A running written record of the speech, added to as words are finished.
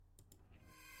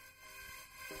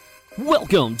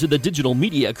Welcome to the Digital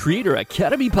Media Creator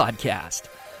Academy podcast.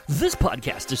 This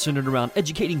podcast is centered around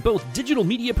educating both digital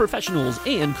media professionals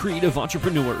and creative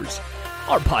entrepreneurs.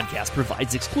 Our podcast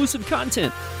provides exclusive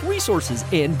content, resources,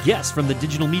 and guests from the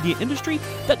digital media industry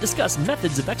that discuss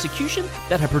methods of execution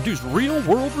that have produced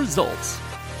real-world results.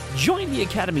 Join the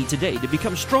Academy today to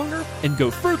become stronger and go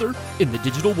further in the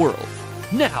digital world.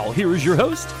 Now, here is your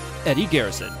host, Eddie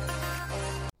Garrison.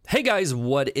 Hey guys,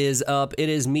 what is up? It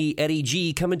is me, Eddie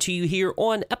G, coming to you here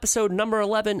on episode number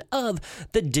 11 of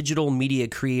the Digital Media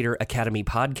Creator Academy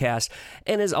podcast.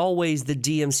 And as always, the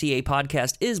DMCA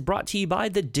podcast is brought to you by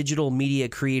the Digital Media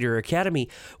Creator Academy,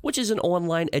 which is an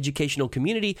online educational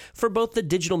community for both the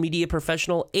digital media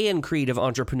professional and creative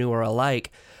entrepreneur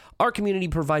alike. Our community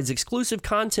provides exclusive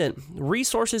content,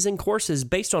 resources, and courses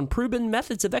based on proven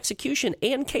methods of execution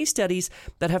and case studies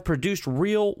that have produced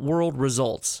real-world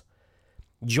results.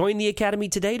 Join the Academy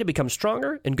today to become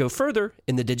stronger and go further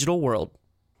in the digital world.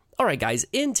 All right, guys,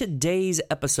 in today's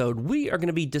episode, we are going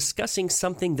to be discussing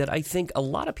something that I think a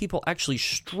lot of people actually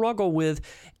struggle with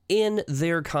in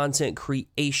their content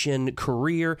creation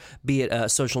career, be it a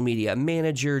social media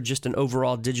manager, just an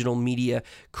overall digital media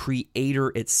creator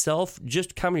itself,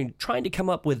 just trying to come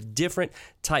up with different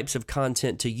types of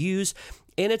content to use.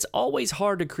 And it's always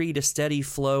hard to create a steady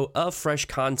flow of fresh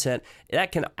content.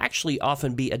 That can actually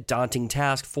often be a daunting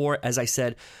task for, as I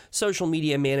said, social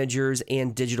media managers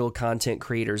and digital content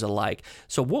creators alike.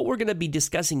 So what we're going to be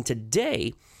discussing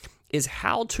today is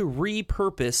how to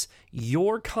repurpose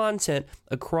your content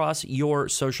across your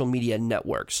social media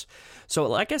networks. So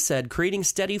like I said, creating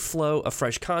steady flow of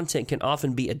fresh content can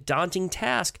often be a daunting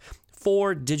task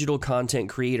for digital content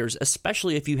creators,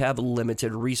 especially if you have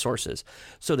limited resources.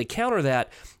 So to counter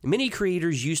that, many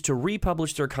creators used to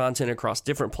republish their content across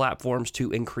different platforms to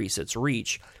increase its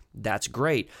reach. That's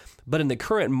great. But in the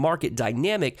current market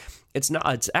dynamic, it's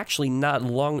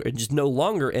no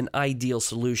longer an ideal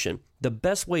solution. The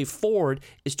best way forward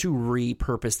is to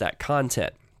repurpose that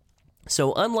content.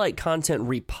 So unlike content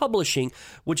republishing,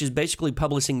 which is basically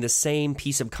publishing the same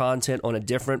piece of content on a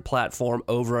different platform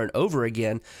over and over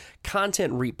again,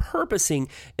 content repurposing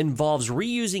involves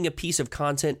reusing a piece of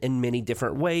content in many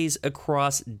different ways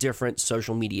across different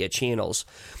social media channels.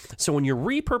 So when you're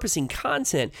repurposing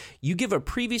content, you give a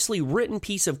previously written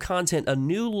piece of content a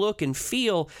new look and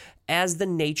feel as the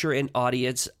nature and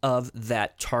audience of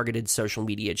that targeted social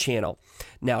media channel.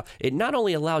 Now, it not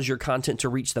only allows your content to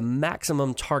reach the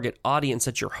maximum target audience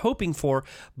that you're hoping for,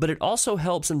 but it also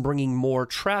helps in bringing more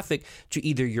traffic to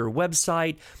either your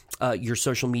website, your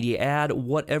social media ad,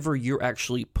 whatever you're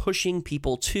actually pushing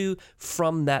people to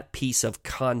from that piece of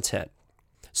content.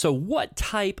 So what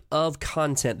type of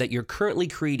content that you're currently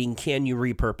creating can you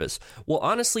repurpose? Well,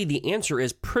 honestly, the answer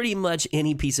is pretty much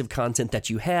any piece of content that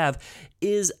you have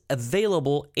is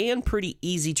available and pretty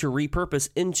easy to repurpose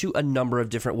into a number of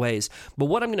different ways. But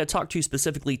what I'm going to talk to you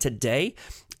specifically today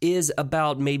is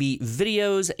about maybe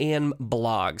videos and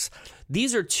blogs.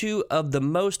 These are two of the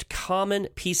most common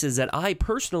pieces that I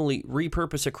personally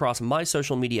repurpose across my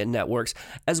social media networks,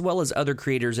 as well as other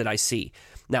creators that I see.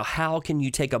 Now, how can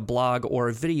you take a blog or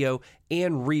a video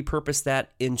and repurpose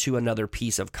that into another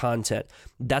piece of content?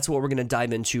 That's what we're going to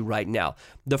dive into right now.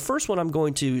 The first one I'm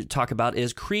going to talk about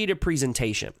is create a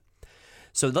presentation.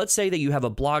 So let's say that you have a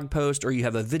blog post or you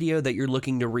have a video that you're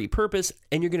looking to repurpose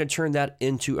and you're going to turn that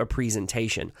into a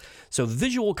presentation. So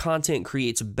visual content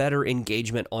creates better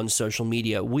engagement on social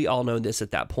media. We all know this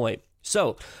at that point.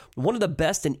 So one of the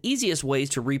best and easiest ways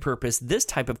to repurpose this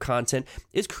type of content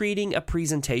is creating a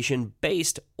presentation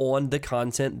based on the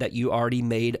content that you already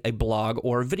made a blog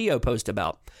or video post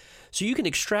about. So you can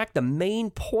extract the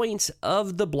main points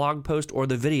of the blog post or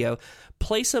the video,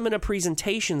 place them in a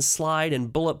presentation slide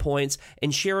and bullet points,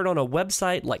 and share it on a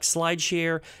website like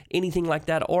SlideShare, anything like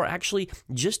that, or actually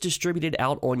just distribute it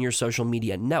out on your social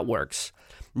media networks.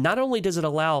 Not only does it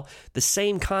allow the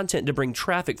same content to bring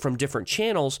traffic from different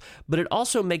channels, but it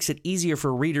also makes it easier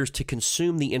for readers to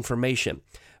consume the information.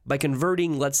 By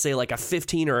converting, let's say, like a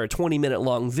 15 or a 20-minute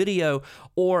long video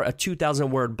or a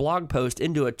 2,000-word blog post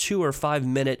into a 2 or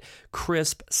 5-minute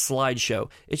crisp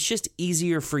slideshow. It's just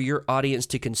easier for your audience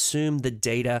to consume the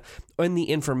data and the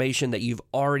information that you've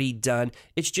already done.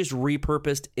 It's just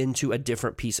repurposed into a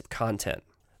different piece of content.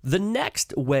 The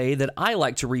next way that I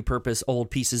like to repurpose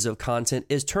old pieces of content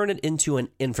is turn it into an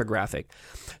infographic.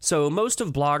 So most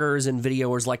of bloggers and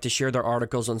videoers like to share their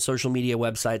articles on social media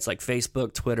websites like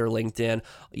Facebook, Twitter, LinkedIn,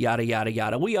 yada, yada,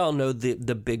 yada. We all know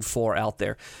the big four out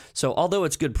there. So although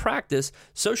it's good practice,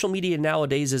 social media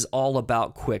nowadays is all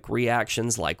about quick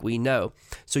reactions like we know.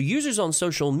 So users on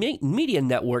social media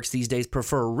networks these days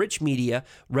prefer rich media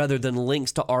rather than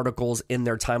links to articles in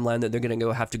their timeline that they're going to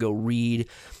have to go read.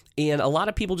 And a lot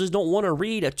of people just don't want to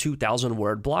read a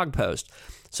 2,000-word blog post.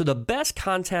 So the best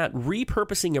content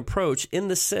repurposing approach in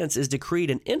this sense is to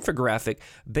create an infographic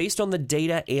based on the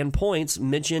data and points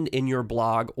mentioned in your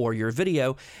blog or your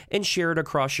video and share it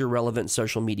across your relevant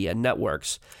social media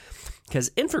networks. Because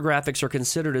infographics are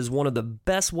considered as one of the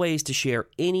best ways to share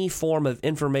any form of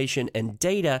information and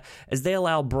data, as they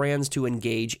allow brands to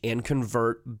engage and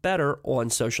convert better on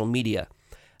social media.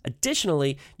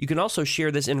 Additionally, you can also share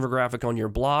this infographic on your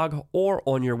blog or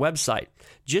on your website.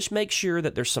 Just make sure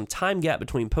that there's some time gap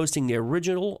between posting the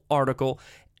original article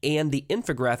and the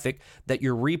infographic that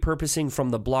you're repurposing from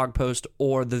the blog post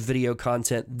or the video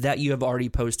content that you have already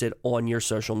posted on your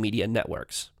social media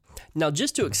networks. Now,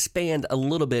 just to expand a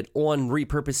little bit on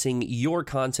repurposing your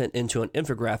content into an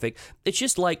infographic, it's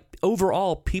just like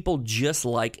overall, people just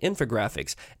like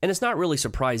infographics. And it's not really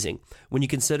surprising when you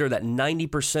consider that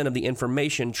 90% of the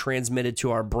information transmitted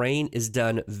to our brain is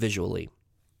done visually.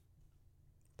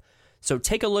 So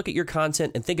take a look at your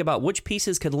content and think about which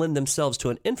pieces could lend themselves to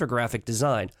an infographic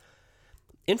design.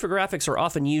 Infographics are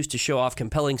often used to show off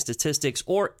compelling statistics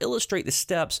or illustrate the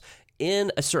steps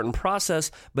in a certain process,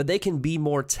 but they can be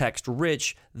more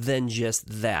text-rich than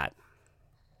just that.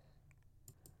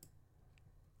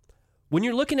 When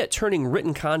you're looking at turning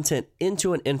written content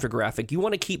into an infographic, you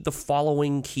want to keep the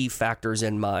following key factors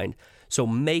in mind. So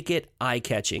make it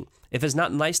eye-catching. If it's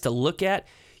not nice to look at,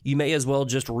 you may as well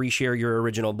just reshare your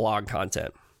original blog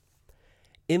content.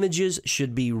 Images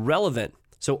should be relevant,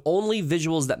 so only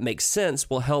visuals that make sense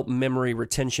will help memory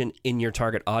retention in your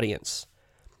target audience.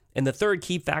 And the third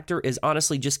key factor is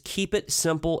honestly just keep it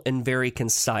simple and very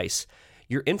concise.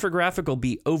 Your infographic will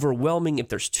be overwhelming if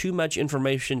there's too much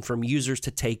information from users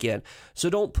to take in. So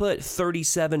don't put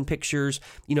 37 pictures,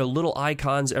 little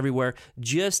icons everywhere.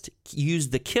 Just use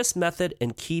the KISS method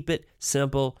and keep it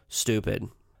simple, stupid.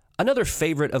 Another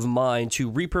favorite of mine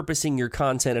to repurposing your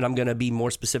content, and I'm going to be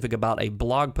more specific about a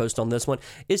blog post on this one,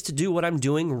 is to do what I'm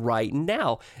doing right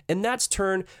now. And that's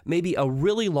turn maybe a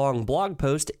really long blog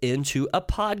post into a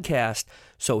podcast.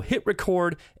 So hit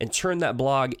record and turn that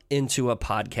blog into a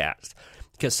podcast.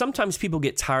 Because sometimes people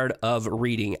get tired of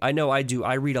reading. I know I do.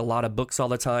 I read a lot of books all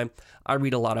the time. I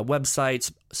read a lot of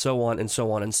websites, so on and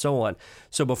so on and so on.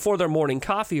 So before their morning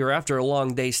coffee or after a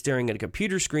long day staring at a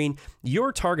computer screen,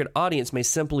 your target audience may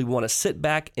simply want to sit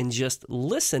back and just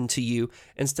listen to you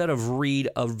instead of read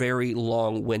a very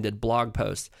long-winded blog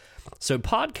post. So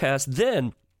podcasts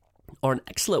then are an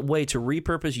excellent way to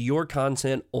repurpose your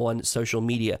content on social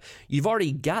media. You've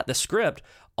already got the script.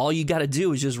 All you got to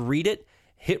do is just read it,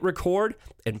 hit record,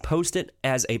 and post it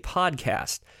as a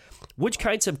podcast. Which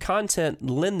kinds of content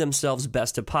lend themselves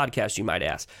best to podcasts, you might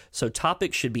ask? So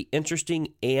topics should be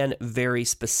interesting and very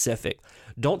specific.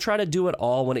 Don't try to do it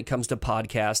all when it comes to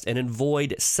podcasts and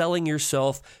avoid selling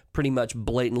yourself pretty much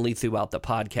blatantly throughout the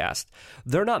podcast.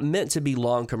 They're not meant to be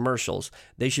long commercials.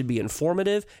 They should be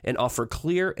informative and offer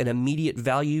clear and immediate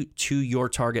value to your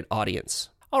target audience.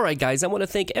 All right, guys, I want to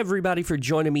thank everybody for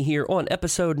joining me here on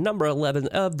episode number 11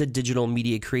 of the Digital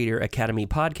Media Creator Academy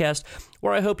podcast,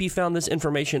 where I hope you found this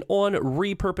information on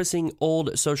repurposing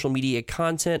old social media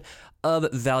content of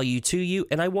value to you.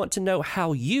 And I want to know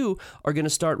how you are going to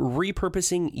start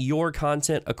repurposing your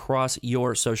content across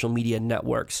your social media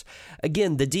networks.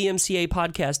 Again, the DMCA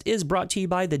podcast is brought to you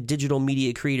by the Digital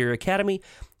Media Creator Academy,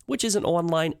 which is an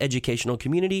online educational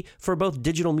community for both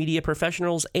digital media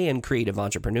professionals and creative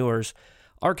entrepreneurs.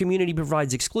 Our community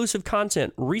provides exclusive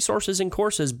content, resources, and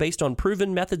courses based on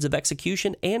proven methods of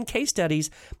execution and case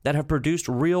studies that have produced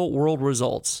real-world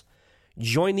results.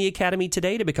 Join the Academy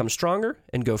today to become stronger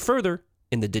and go further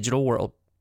in the digital world.